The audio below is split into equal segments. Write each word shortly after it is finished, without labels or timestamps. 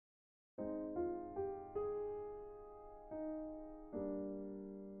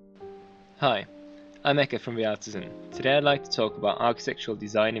Hi, I'm Eka from VRtisan. Today I'd like to talk about architectural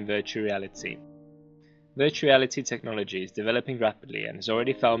design in virtual reality. Virtual reality technology is developing rapidly and has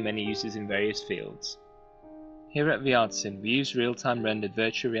already found many uses in various fields. Here at VRtisan, we use real-time rendered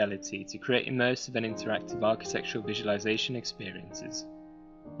virtual reality to create immersive and interactive architectural visualization experiences.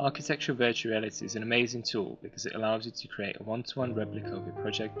 Architectural virtual reality is an amazing tool because it allows you to create a one-to-one replica of your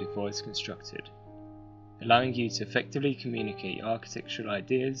project before it's constructed, allowing you to effectively communicate your architectural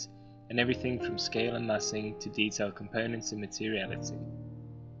ideas and everything from scale and massing to detailed components and materiality.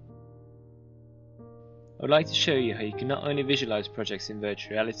 I would like to show you how you can not only visualize projects in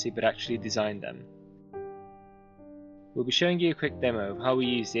virtual reality but actually design them. We'll be showing you a quick demo of how we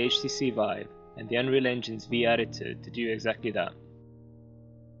use the HTC Vive and the Unreal Engine's VRisan to do exactly that.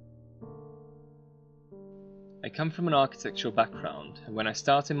 I come from an architectural background, and when I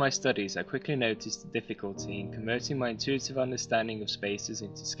started my studies I quickly noticed the difficulty in converting my intuitive understanding of spaces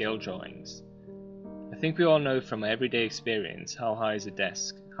into scale drawings. I think we all know from my everyday experience how high is a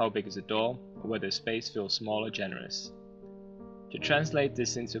desk, how big is a door, or whether a space feels small or generous. To translate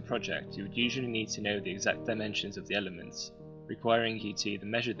this into a project, you would usually need to know the exact dimensions of the elements, requiring you to either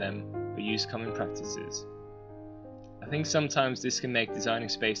measure them or use common practices. I think sometimes this can make designing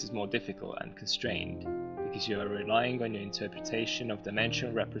spaces more difficult and constrained, because you are relying on your interpretation of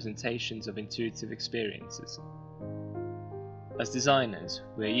dimensional representations of intuitive experiences. As designers,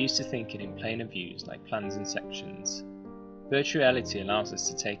 we are used to thinking in planar views like plans and sections. Virtual reality allows us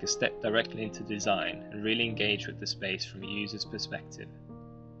to take a step directly into design and really engage with the space from a user's perspective.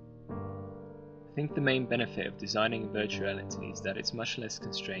 I think the main benefit of designing in virtual reality is that it's much less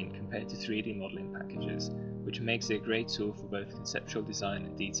constrained compared to 3D modeling packages, which makes it a great tool for both conceptual design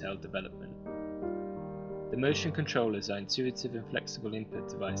and detailed development. The motion controllers are intuitive and flexible input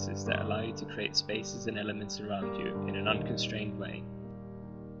devices that allow you to create spaces and elements around you in an unconstrained way.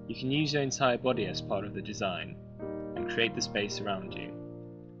 You can use your entire body as part of the design and create the space around you.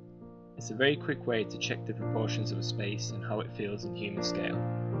 It's a very quick way to check the proportions of a space and how it feels in human scale.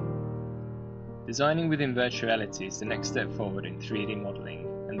 Designing within virtual reality is the next step forward in 3D modeling,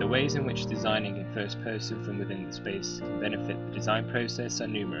 and the ways in which designing in first person from within the space can benefit the design process are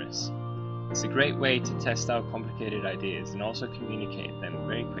numerous. It's a great way to test out complicated ideas and also communicate them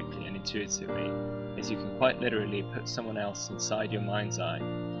very quickly and intuitively, as you can quite literally put someone else inside your mind's eye,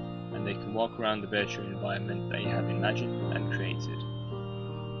 and they can walk around the virtual environment that you have imagined and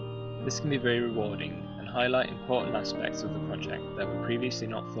created. This can be very rewarding and highlight important aspects of the project that were previously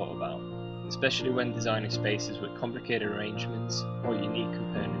not thought about, especially when designing spaces with complicated arrangements or unique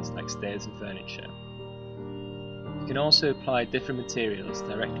components like stairs and furniture. You can also apply different materials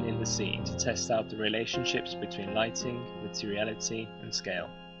directly in the scene to test out the relationships between lighting, materiality, and scale.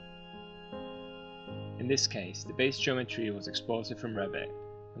 In this case, the base geometry was exported from Revit,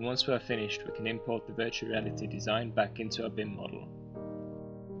 and once we are finished we can import the virtual reality design back into our BIM model.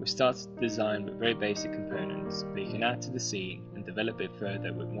 We started the design with very basic components, but you can add to the scene and develop it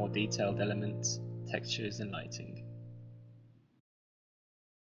further with more detailed elements, textures and lighting.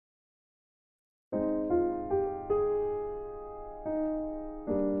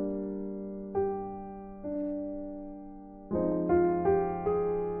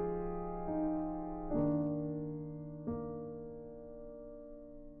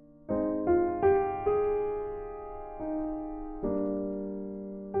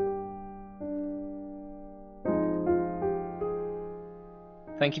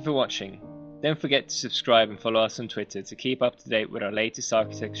 Thank you for watching. Don't forget to subscribe and follow us on Twitter to keep up to date with our latest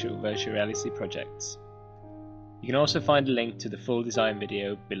architectural virtual reality projects. You can also find a link to the full design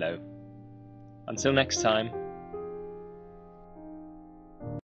video below. Until next time.